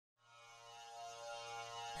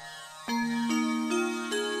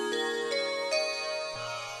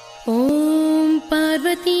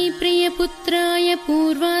पार्वती प्रियपुत्राय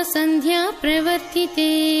पूर्वा सन्ध्या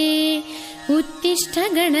प्रवर्तिते उत्तिष्ठ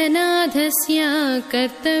गणनाथस्य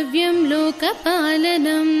कर्तव्यं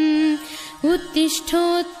लोकपालनम्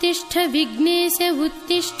उत्तिष्ठोत्तिष्ठ विघ्नेश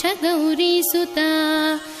उत्तिष्ठ गौरीसुता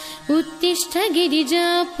उत्तिष्ठ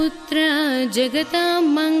गिरिजापुत्र जगतां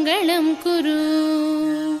मङ्गलं कुरु।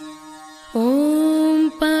 ॐ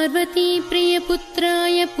पार्वती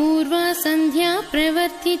प्रियपुत्राय पूर्वा सन्ध्या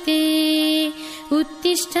प्रवर्तिते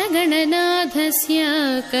उत्तिष्ठ गणनाथस्य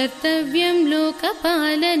कर्तव्यं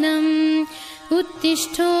लोकपालनम्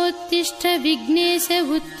उत्तिष्ठोत्तिष्ठ विघ्नेश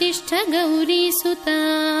उत्तिष्ठ गौरीसुता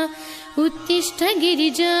उत्तिष्ठ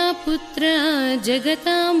गिरिजापुत्र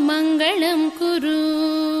जगतां मङ्गलं कुरु।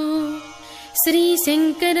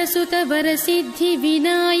 श्रीशङ्करसुत वरसिद्धि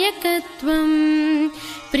विनायकत्वं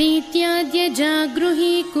प्रीत्याद्य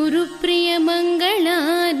जागृहि कुरु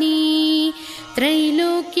प्रियमङ्गलानि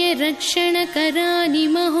त्रैलोक्य रक्षणकराणि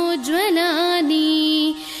महोज्ज्वलानि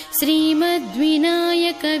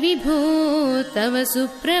श्रीमद्विनायक विभो तव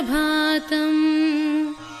सुप्रभातम्।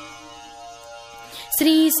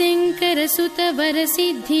 श्रीशङ्करसुत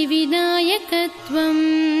वरसिद्धि विनायकत्वं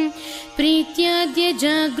प्रीत्याद्य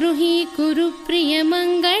जागृहि कुरु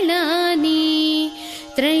प्रियमङ्गलानि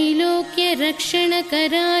त्रैलोक्य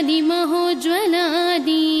रक्षणकराणि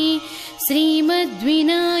महोज्ज्वलानि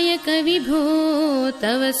श्रीमद्विनायक विभो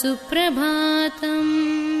तव सुप्रभातम्।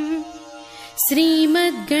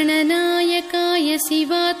 श्रीमद्गणनायकाय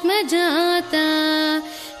शिवात्मजाता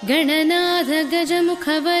गणनाथ गजमुख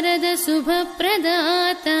वरद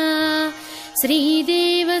शुभप्रदाता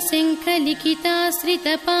श्रीदेव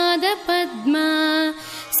शङ्खलिखिताश्रितपादपद्मा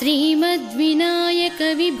श्रीमद्विनायक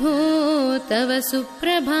विभो तव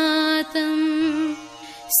सुप्रभातम्।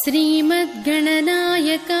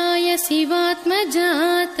 श्रीमद्गणनायकाय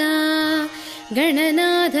शिवात्मजाता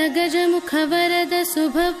गणनाथ गजमुख वरद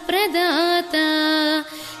शुभप्रदाता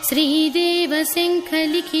श्रीदेव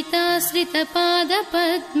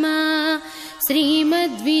शङ्खलिखिताश्रितपादपद्मा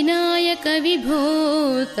श्रीमद्विनायक विभो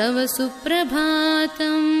तव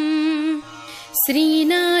सुप्रभातम्।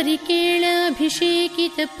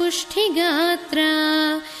 श्रीनारिकेलाभिषेकित पुष्टिगात्रा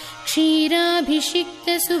क्षीराभिषिक्त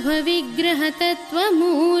शुभविग्रह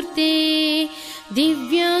तत्त्वमूर्ते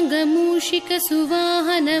दिव्याङ्गमूषिक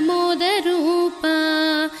सुवाहन मोदरूपा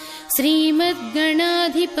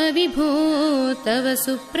श्रीमद्गणाधिप विभो तव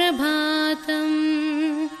सुप्रभातम्।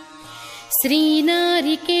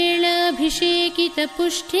 श्रीनारिकेलाभिषेकित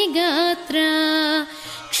पुष्टिगात्रा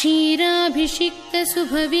क्षीराभिषिक्त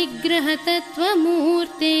शुभविग्रह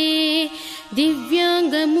तत्त्वमूर्ते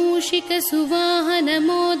दिव्याङ्गमूषिक सुवाहन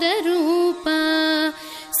मोदरूपा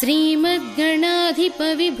श्रीमद्गणाधिप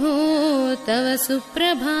विभो तव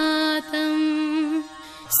सुप्रभातम्।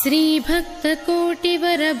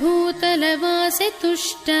 श्रीभक्तकोटिवरभूतलवासे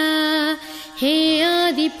तुष्टा हे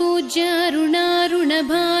आदिपूज्य अरुणारुणभानुतेजा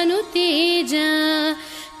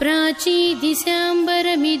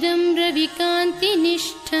प्राचीदिशाम्बरमिदं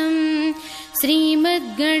रविकान्तिनिष्ठं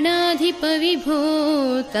श्रीमद्गणाधिप विभो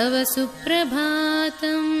तव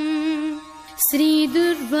सुप्रभातम्।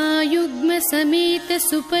 श्रीदुर्वायुग्म समेत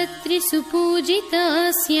सुपत्रि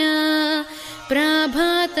सुपूजितास्या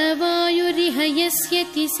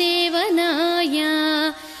प्राभातवायुरिहयस्यति सेवनाय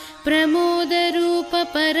प्रमोदरूप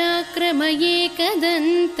पराक्रम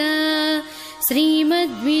एकदन्त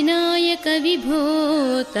श्रीमद्विनायक विभो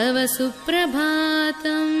तव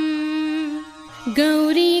सुप्रभातम्।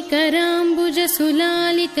 गौरीकराम्बुज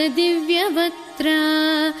सुलालित दिव्यवक्त्रा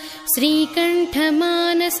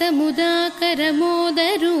श्रीकण्ठमानसमुदाकर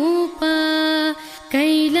मोदरूपा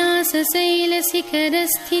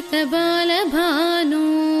कैलासशैलशिखरस्थित बालभानु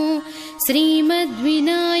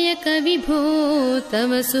श्रीमद्विनायक विभो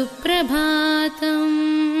तव सुप्रभातम्।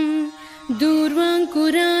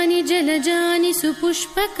 दूर्वाङ्कुराणि जलजानि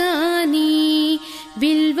सुपुष्पकानि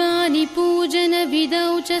बिल्वानि पूजन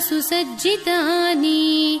विधौ च सुसज्जितानि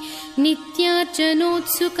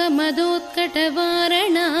नित्यार्चनोत्सुक मदोत्कट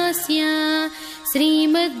वारणास्या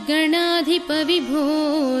श्रीमद्गणाधिप विभो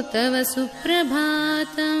तव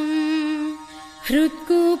सुप्रभातम्।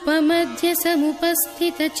 हृत्कूपमध्य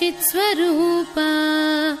समुपस्थित चित्स्वरूपा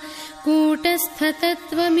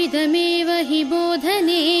कूटस्थतत्त्वमिदमेव हि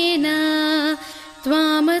बोधनेन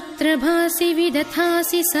त्वामत्र भासि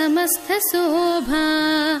विदधासि समस्तशोभा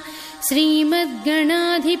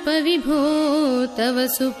श्रीमद्गणाधिप विभो तव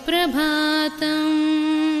सुप्रभातम्।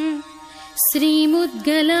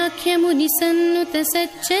 श्रीमुद्गलाख्यमुनिसन्नुत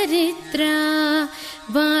सच्चरित्रा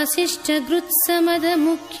वासिष्ठगृत्समद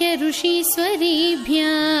मुख्य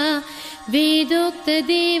ऋषीश्वरीभ्या वेदोक्त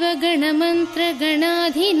देव गणमन्त्र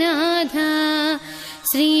गणाधिनाथा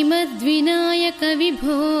श्रीमद्विनायक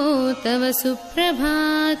विभो तव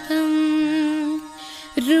सुप्रभातम्।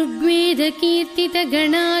 ऋग्वेद कीर्तित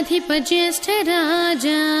गणाधिप ज्येष्ठ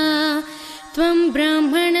राजा त्वं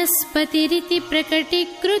ब्राह्मणस्पतिरिति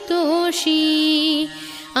प्रकटीकृतोषि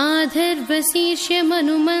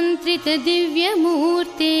आधर्वशीर्षमनुमन्त्रित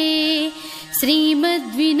दिव्यमूर्ते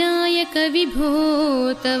श्रीमद्विनायक विभो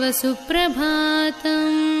तव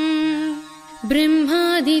सुप्रभातम्।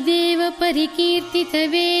 ब्रह्मादिदेव परिकीर्तित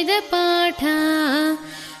वेदपाठा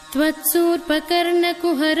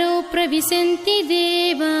त्वत्सूर्पकर्णकुहरौ प्रविशन्ति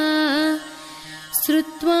देवा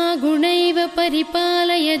श्रुत्वा गुणैव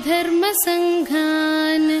परिपालय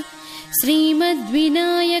धर्मसङ्घान्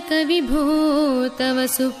श्रीमद्विनायक विभो तव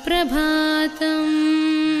सुप्रभातम्।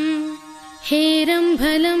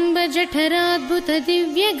 हेरम्भलम्ब जठराद्भुत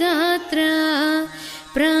दिव्यगात्रा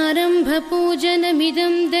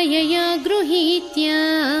प्रारम्भपूजनमिदं दयया गृहीत्या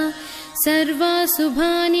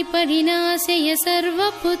सर्वाशुभानि परिनाशय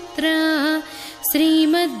सर्वपुत्रा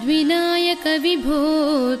श्रीमद्विनायक विभो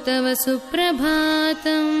तव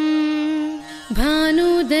सुप्रभातम्।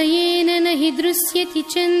 भानुदयेन न हि दृश्यति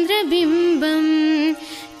चन्द्रबिम्बम्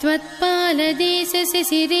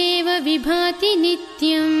त्वत्पालदेशशिशिरेव विभाति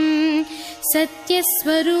नित्यम्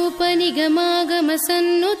सत्यस्वरूप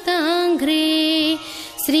निगमागमसन्नुताङ्घ्रे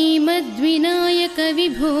श्रीमद्विनायक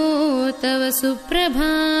विभो तव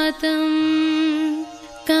सुप्रभातम्।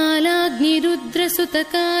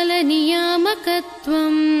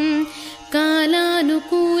 कालाग्निरुद्रसुतकालनियामकत्वम्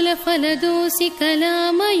कालानुकूलफलदोषि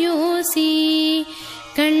कलामयोऽसि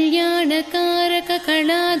कल्याणकारक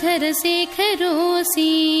कलाधर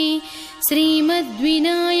शेखरोऽसि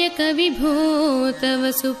श्रीमद्विनायक विभो तव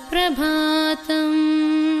सुप्रभातम्।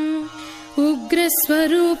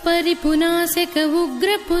 उग्रस्वरूप रिपुनाशक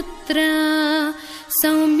उग्रपुत्रा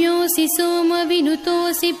सौम्योऽसि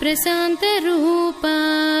सोमविनुतोऽसि प्रशान्तरूपा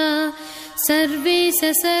सर्वेश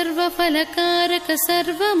सर्वफलकारक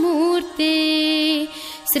सर्वमूर्ते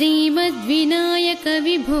श्रीमद्विनायक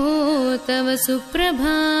विभो तव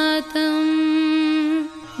सुप्रभातम्।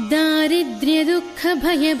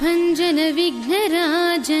 दारिद्र्यदुःखभयभञ्जन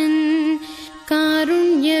विघ्नराजन्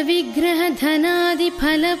कारुण्यविग्रह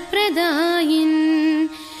धनादिफलप्रदायिन्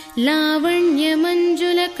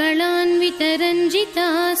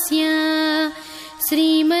लावण्यमञ्जुलकलान्वितरञ्जितास्या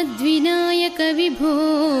श्रीमद्विनायक विभो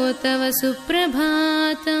तव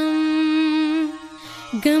सुप्रभातम्।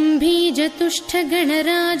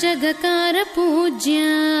 गम्भीरतुष्टगणराज गकार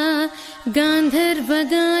पूज्या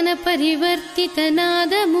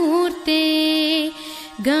गान्धर्वगानपरिवर्तितनादमूर्ते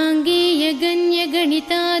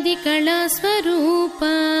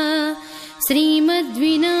गाङ्गेयगण्यगणितादिकलास्वरूपा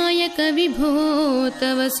श्रीमद्विनायक विभो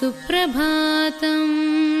तव सुप्रभातम्।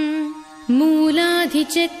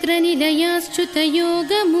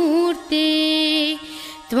 मूलाधिचक्रनिलयाश्च्युतयोगमूर्ते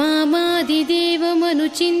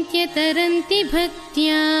त्वामादिदेवमनुचिन्त्य तरन्ति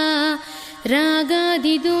भक्त्या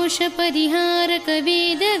रागादिदोषपरिहारक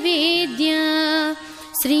वेदवेद्या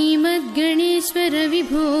श्रीमद्गणेश्वर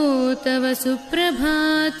विभो तव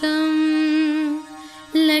सुप्रभातम्।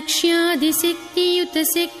 लक्ष्यादिशक्तियुत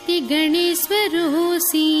शक्ति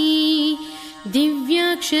गणेश्वरोऽसि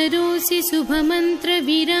दिव्याक्षरोऽसि शुभमन्त्र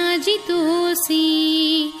विराजितोऽसि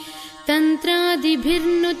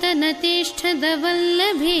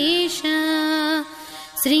तन्त्रादिभिर्नुतनतेष्ठदवल्लभेशा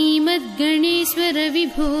श्रीमद्गणेश्वर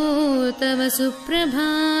विभो तव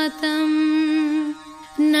सुप्रभातम्।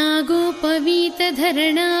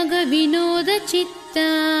 नागोपवीतधरणागविनोदचित्ता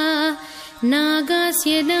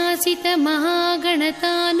नागास्य नासित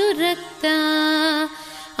महागणतानुरक्ता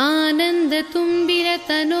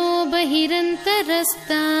आनन्दतुम्बिरतनो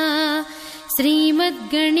बहिरन्तरस्ता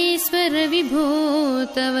श्रीमद्गणेश्वर विभो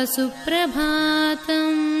तव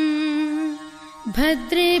सुप्रभातम्।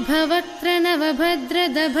 भद्रे भवक्त्र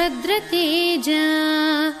नवभद्रद भद्रतेजा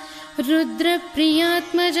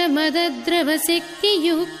रुद्रप्रियात्मज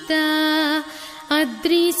मदद्रवशक्तियुक्ता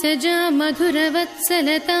अद्रिसजा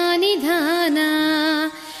मधुरवत्सलता निधाना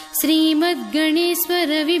श्रीमद्गणेश्वर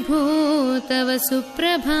विभो तव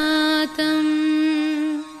सुप्रभातम्।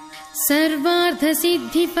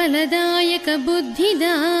 सर्वार्थसिद्धिफलदायक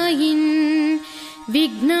बुद्धिदायिन्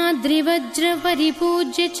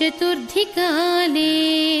विघ्नाद्रिवज्रपरिपूज्य चतुर्धिकाले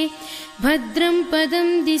भद्रं पदं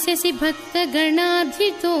दिशसि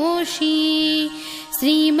भक्तगणार्धितोषि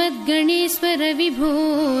श्रीमद्गणेश्वर विभो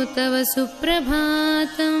तव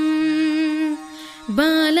सुप्रभातम्।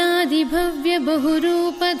 बालादिभव्य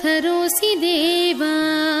बहुरूपधरोऽसि देवा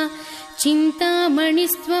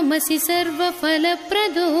चिन्तामणिस्त्वमसि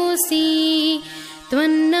सर्वफलप्रदोऽसि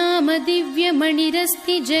त्वन्नाम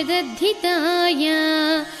दिव्यमणिरस्ति जगद्धिताय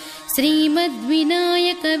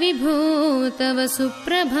श्रीमद्विनायक विभो तव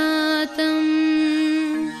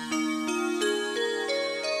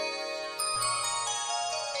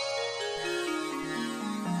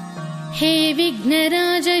सुप्रभातम्। हे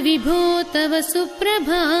विघ्नराज विभो तव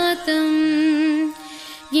सुप्रभातम्।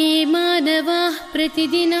 ये मानवाः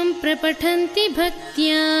प्रतिदिनं प्रपठन्ति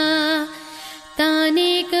भक्त्या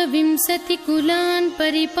तानेकविंशतिकुलान्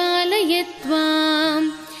परिपालय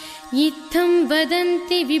त्वाम्। इत्थं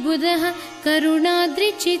वदन्ति विबुधः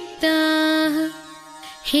करुणाद्रिचित्ताः।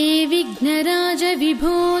 हे विघ्नराज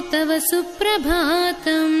विभो तव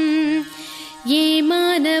सुप्रभातम्। ये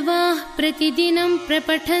मानवाः प्रतिदिनं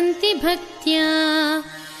प्रपठन्ति भक्त्या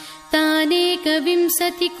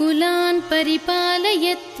तानेकविंशतिकुलान्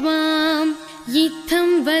परिपालय त्वाम्।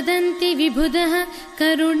 इत्थं वदन्ति विबुधः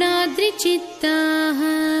करुणाद्रिचित्ताः।